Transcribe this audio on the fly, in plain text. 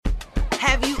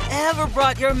Have you ever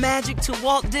brought your magic to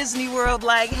Walt Disney World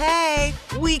like, hey,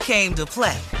 we came to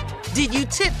play? Did you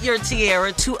tip your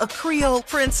tiara to a Creole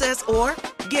princess or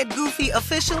get goofy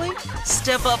officially?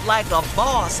 Step up like a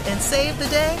boss and save the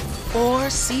day? Or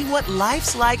see what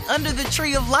life's like under the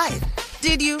tree of life?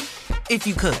 Did you? If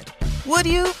you could. Would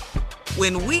you?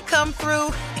 When we come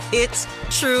through, it's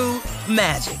true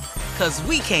magic. 'Cause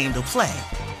we came to play.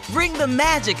 Bring the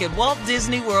magic at Walt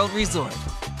Disney World Resort.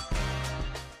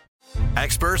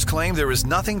 Experts claim there is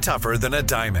nothing tougher than a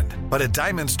diamond. But at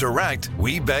Diamonds Direct,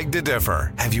 we beg to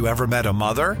differ. Have you ever met a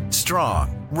mother?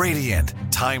 Strong, radiant,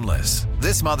 timeless.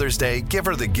 This Mother's Day, give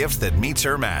her the gift that meets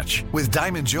her match. With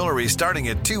diamond jewelry starting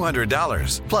at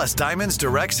 $200. Plus Diamonds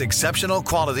Direct's exceptional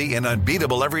quality and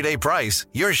unbeatable everyday price,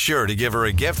 you're sure to give her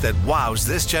a gift that wows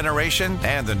this generation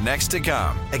and the next to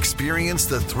come. Experience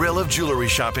the thrill of jewelry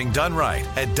shopping done right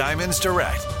at Diamonds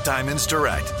Direct. Diamonds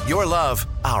Direct. Your love,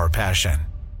 our passion.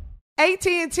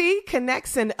 AT&T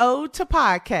connects an ode to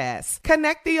podcasts.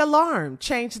 Connect the alarm.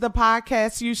 Change the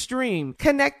podcast you stream.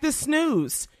 Connect the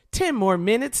snooze. 10 more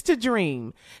minutes to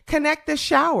dream. Connect the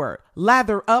shower.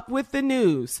 Lather up with the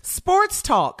news. Sports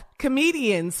talk,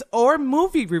 comedians, or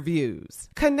movie reviews.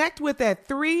 Connect with that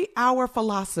 3-hour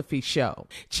philosophy show.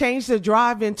 Change the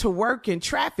drive into work in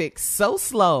traffic so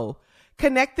slow.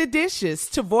 Connect the dishes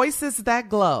to voices that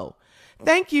glow.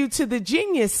 Thank you to the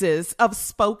geniuses of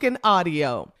spoken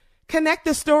audio. Connect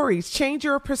the stories, change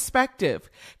your perspective.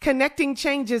 Connecting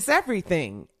changes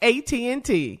everything.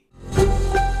 AT&T.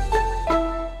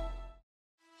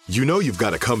 You know you've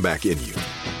got a comeback in you.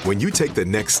 When you take the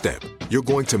next step, you're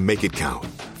going to make it count.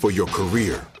 For your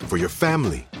career, for your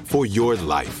family, for your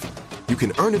life. You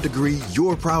can earn a degree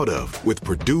you're proud of with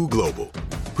Purdue Global.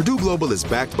 Purdue Global is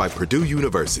backed by Purdue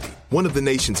University, one of the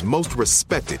nation's most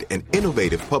respected and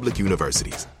innovative public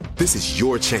universities. This is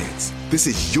your chance. This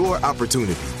is your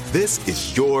opportunity. This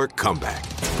is your comeback.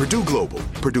 Purdue Global,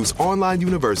 Purdue's online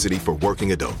university for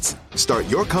working adults. Start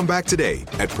your comeback today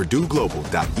at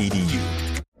purdueglobal.edu.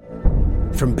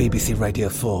 From BBC Radio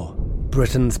 4,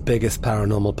 Britain's biggest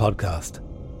paranormal podcast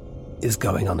is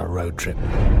going on a road trip.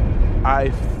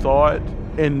 I thought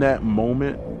in that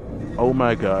moment, oh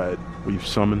my God, we've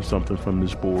summoned something from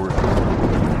this board.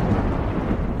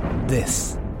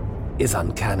 This is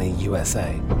Uncanny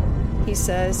USA. He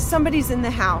says, somebody's in the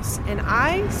house, and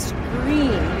I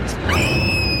screamed.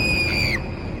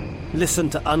 Listen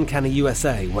to Uncanny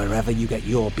USA wherever you get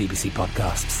your BBC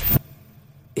podcasts,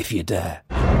 if you dare.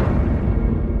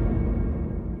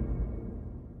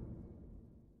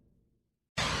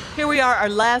 Here we are, our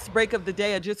last break of the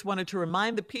day. I just wanted to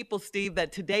remind the people, Steve,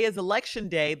 that today is election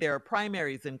day. There are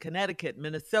primaries in Connecticut,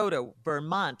 Minnesota,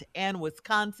 Vermont, and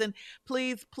Wisconsin.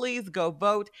 Please, please go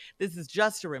vote. This is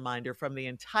just a reminder from the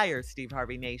entire Steve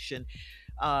Harvey Nation.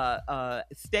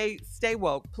 Stay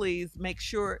woke. Please make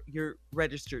sure you're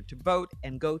registered to vote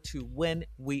and go to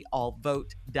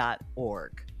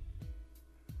whenweallvote.org.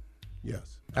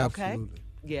 Yes, absolutely. Okay?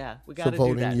 Yeah, we got to do that. It's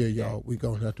a voting year, y'all. We're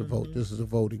going to have to vote. This is a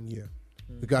voting year.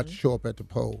 We got to show up at the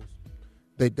polls.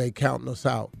 They counting us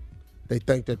out. They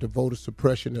think that the voter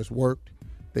suppression has worked.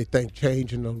 They think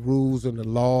changing the rules and the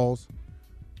laws.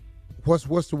 What's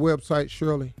the website,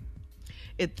 Shirley?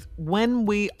 It's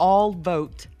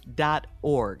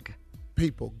whenweallvote.org.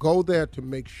 People, go there to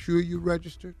make sure you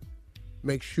registered.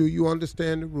 Make sure you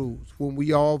understand the rules.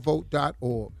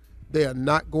 Whenweallvote.org. They are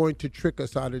not going to trick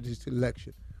us out of this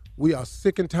election. We are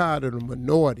sick and tired of the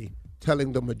minority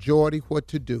telling the majority what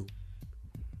to do.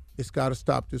 It's got to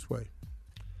stop this way.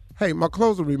 Hey, my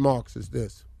closing remarks is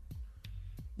this.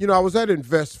 You know, I was at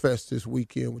InvestFest this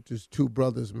weekend with these two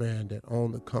brothers, man, that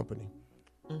own the company.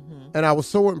 Mm-hmm. And I was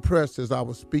so impressed as I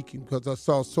was speaking because I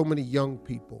saw so many young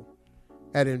people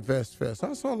at InvestFest.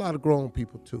 I saw a lot of grown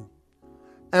people, too.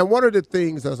 And one of the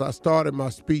things, as I started my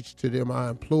speech to them, I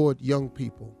implored young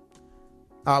people.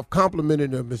 I've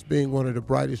complimented them as being one of the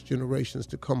brightest generations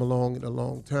to come along in a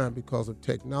long time because of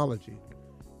technology.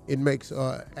 It makes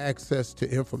access to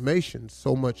information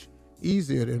so much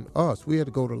easier than us. We had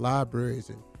to go to libraries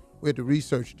and we had to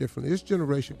research differently. This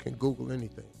generation can Google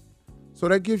anything. So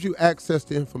that gives you access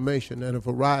to information and a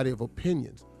variety of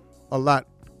opinions a lot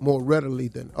more readily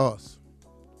than us.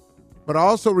 But I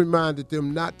also reminded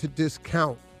them not to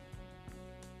discount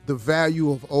the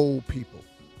value of old people.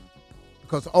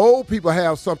 Because old people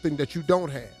have something that you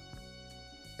don't have.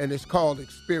 And it's called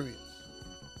experience.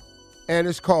 And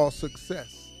it's called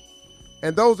success.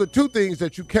 And those are two things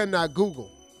that you cannot Google.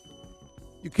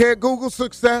 You can't Google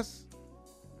success,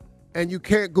 and you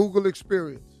can't Google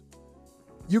experience.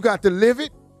 You got to live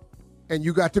it, and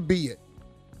you got to be it.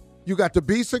 You got to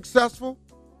be successful,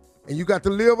 and you got to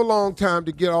live a long time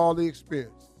to get all the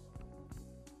experience.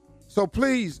 So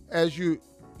please, as you're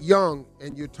young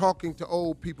and you're talking to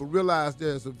old people, realize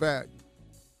there's a value.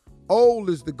 Old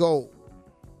is the goal.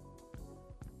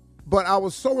 But I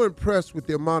was so impressed with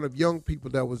the amount of young people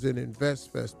that was in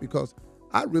InvestFest because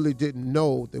I really didn't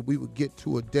know that we would get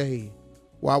to a day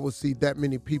where I would see that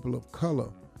many people of color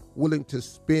willing to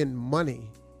spend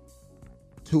money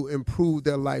to improve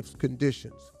their life's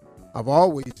conditions. I've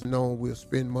always known we'll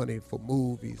spend money for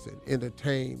movies and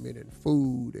entertainment and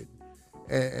food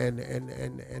and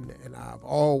I've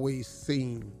always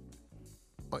seen,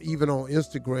 even on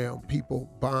Instagram, people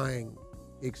buying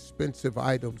expensive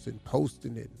items and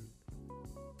posting it.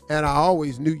 And I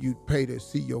always knew you'd pay to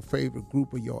see your favorite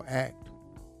group or your act.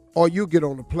 Or you get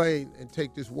on a plane and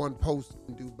take this one post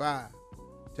in Dubai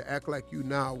to act like you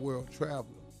now a world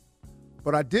traveler.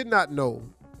 But I did not know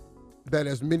that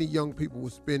as many young people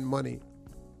would spend money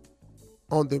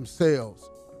on themselves,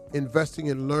 investing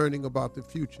and learning about the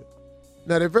future.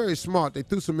 Now, they're very smart. They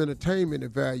threw some entertainment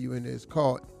value in it. It's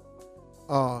called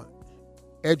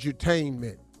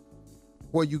edutainment,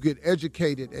 where you get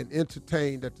educated and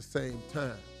entertained at the same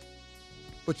time.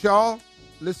 But y'all,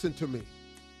 listen to me.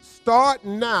 Start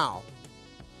now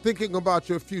thinking about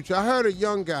your future. I heard a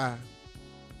young guy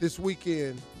this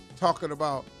weekend talking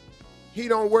about he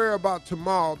don't worry about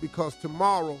tomorrow because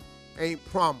tomorrow ain't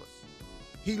promised.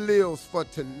 He lives for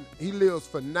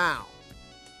now,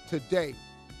 today.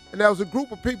 And there was a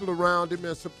group of people around him,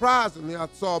 and surprisingly, I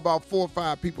saw about 4 or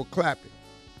 5 people clapping.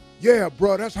 Yeah,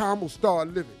 bro, that's how I'm going to start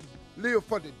living. Live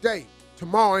for today.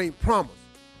 Tomorrow ain't promised.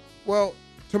 Well,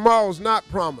 tomorrow's not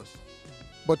promised,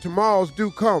 but tomorrows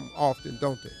do come often,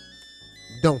 don't they?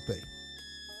 Don't they?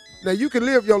 Now, you can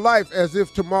live your life as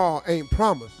if tomorrow ain't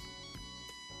promised,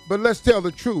 but let's tell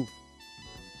the truth.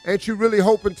 Ain't you really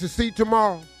hoping to see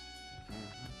tomorrow?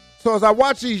 So as I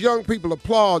watch these young people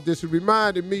applaud this, it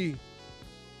reminded me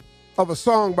of a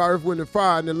song by Earth, Wind &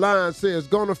 Fire, and the line says,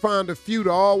 gonna find a few to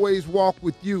always walk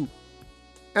with you.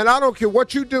 And I don't care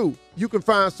what you do, you can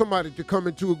find somebody to come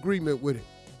into agreement with it.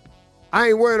 I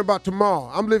ain't worrying about tomorrow.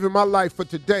 I'm living my life for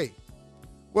today.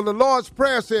 Well, the Lord's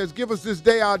Prayer says, give us this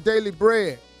day our daily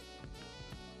bread.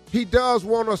 He does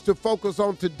want us to focus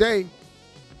on today,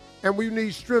 and we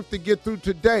need strength to get through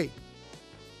today.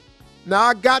 Now,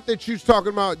 I got that you're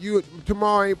talking about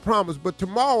tomorrow ain't promised, but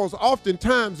tomorrows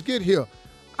oftentimes get here.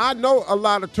 I know a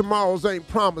lot of tomorrows ain't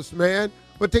promised, man,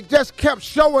 but they just kept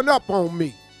showing up on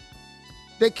me.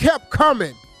 They kept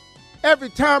coming. Every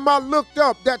time I looked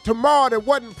up, that tomorrow that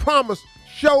wasn't promised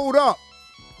showed up.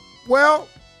 Well,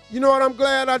 you know what I'm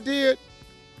glad I did?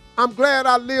 I'm glad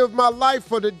I lived my life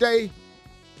for today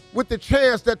with the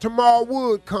chance that tomorrow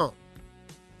would come.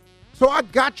 So I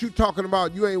got you talking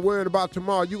about you ain't worried about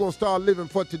tomorrow. You're going to start living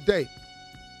for today.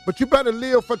 But you better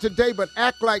live for today, but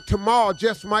act like tomorrow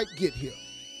just might get here.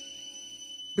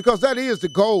 Because that is the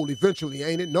goal eventually,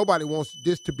 ain't it? Nobody wants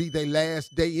this to be their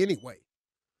last day anyway.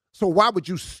 So why would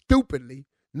you stupidly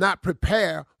not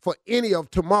prepare for any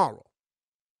of tomorrow?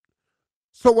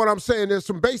 So what I'm saying, there's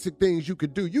some basic things you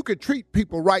could do. You could treat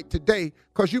people right today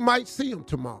because you might see them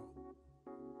tomorrow.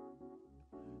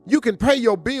 You can pay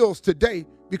your bills today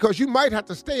because you might have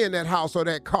to stay in that house or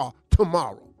that car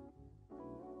tomorrow.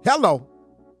 Hello.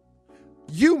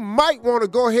 You might want to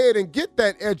go ahead and get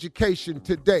that education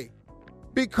today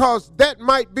because that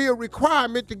might be a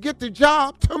requirement to get the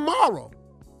job tomorrow.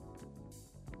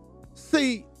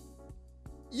 See,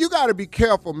 you got to be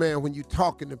careful, man, when you're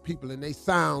talking to people and they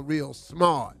sound real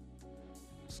smart.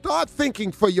 Start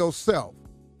thinking for yourself.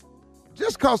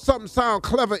 Just because something sounds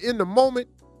clever in the moment,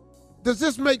 does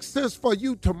this make sense for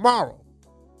you tomorrow?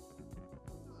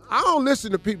 I don't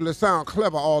listen to people that sound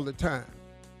clever all the time.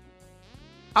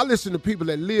 I listen to people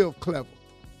that live clever,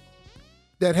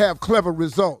 that have clever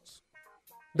results.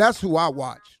 That's who I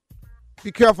watch.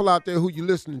 Be careful out there who you're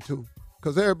listening to,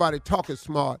 because everybody talking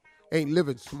smart ain't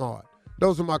living smart.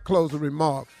 Those are my closing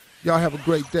remarks. Y'all have a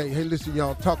great day. Hey, listen,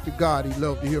 y'all, talk to God. He'd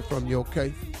love to hear from you,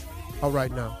 okay? All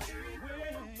right now.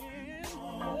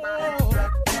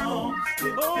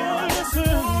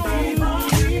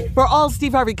 For all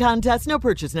Steve Harvey contests, no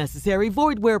purchase necessary,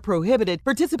 void where prohibited.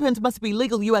 Participants must be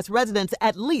legal U.S. residents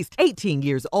at least 18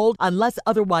 years old unless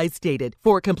otherwise stated.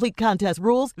 For complete contest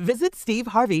rules, visit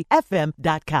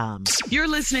SteveHarveyFM.com. You're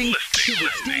listening to the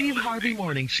Steve Harvey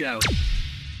Morning Show.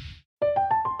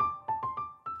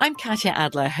 I'm Katya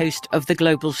Adler, host of The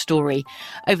Global Story.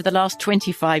 Over the last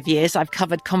 25 years, I've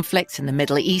covered conflicts in the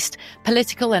Middle East,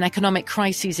 political and economic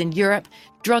crises in Europe,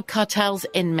 drug cartels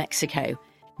in Mexico.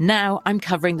 Now I'm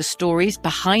covering the stories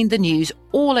behind the news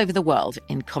all over the world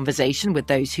in conversation with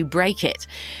those who break it.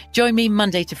 Join me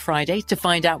Monday to Friday to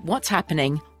find out what's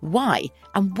happening, why,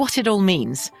 and what it all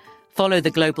means. Follow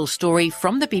The Global Story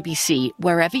from the BBC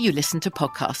wherever you listen to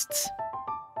podcasts.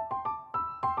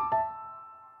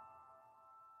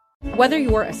 Whether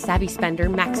you're a savvy spender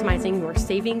maximizing your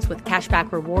savings with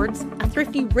cashback rewards, a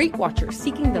thrifty rate watcher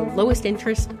seeking the lowest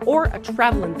interest, or a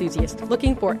travel enthusiast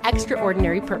looking for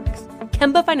extraordinary perks,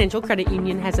 Kemba Financial Credit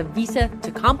Union has a visa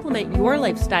to complement your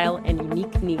lifestyle and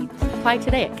unique needs. Apply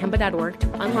today at Kemba.org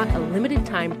to unlock a limited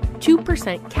time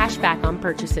 2% cash back on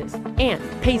purchases and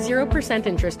pay 0%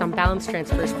 interest on balance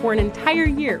transfers for an entire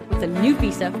year with a new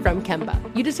visa from Kemba.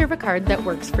 You deserve a card that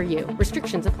works for you.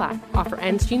 Restrictions apply. Offer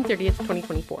ends June 30th,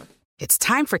 2024. It's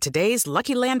time for today's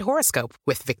Lucky Land horoscope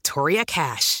with Victoria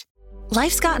Cash.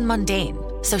 Life's gotten mundane,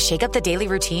 so shake up the daily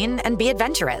routine and be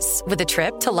adventurous with a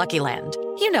trip to Lucky Land.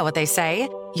 You know what they say,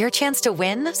 your chance to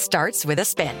win starts with a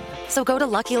spin. So go to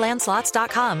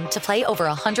LuckyLandSlots.com to play over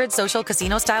 100 social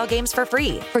casino-style games for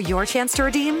free for your chance to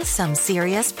redeem some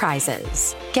serious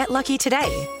prizes. Get lucky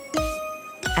today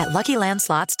at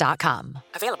LuckyLandSlots.com.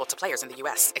 Available to players in the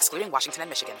U.S., excluding Washington and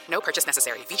Michigan. No purchase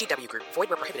necessary. VGW Group. Void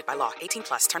where prohibited by law. 18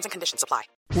 plus. Terms and conditions apply.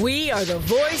 We are the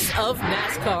voice of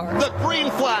NASCAR. The green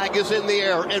flag is in the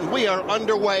air, and we are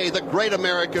underway. The Great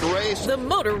American Race. The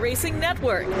Motor Racing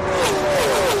Network.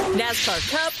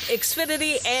 NASCAR Cup,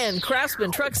 Xfinity, and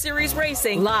Craftsman Truck Series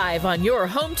Racing live on your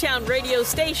hometown radio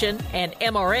station and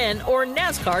MRN or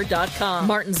NASCAR.com.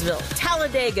 Martinsville,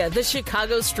 Talladega, the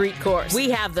Chicago Street Course. We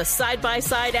have the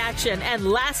side-by-side action and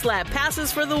last lap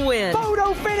passes for the win.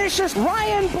 Photo finishes.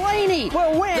 Ryan Blaney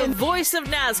will win. The voice of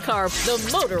NASCAR,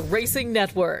 the Motor Racing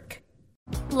Network.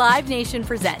 Live Nation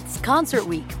presents Concert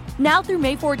Week. Now through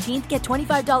May 14th, get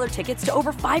 $25 tickets to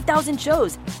over 5,000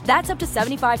 shows. That's up to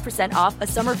 75% off a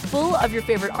summer full of your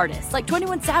favorite artists like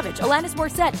 21 Savage, Alanis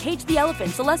Morissette, Cage the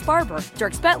Elephant, Celeste Barber,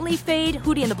 Dierks Bentley, Fade,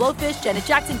 Hootie and the Blowfish, Janet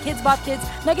Jackson, Kids Bop Kids,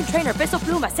 Meghan Trainor, Peso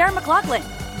Pluma, Sarah McLachlan.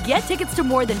 Get tickets to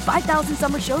more than 5,000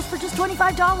 summer shows for just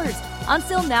 $25.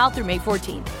 Until now through May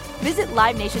 14th. Visit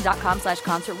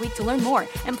LiveNation.com/Concert Week to learn more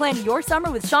and plan your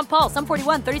summer with Sean Paul, Sum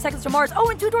 41, 30 Seconds to Mars,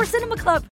 and Two Door Cinema Club.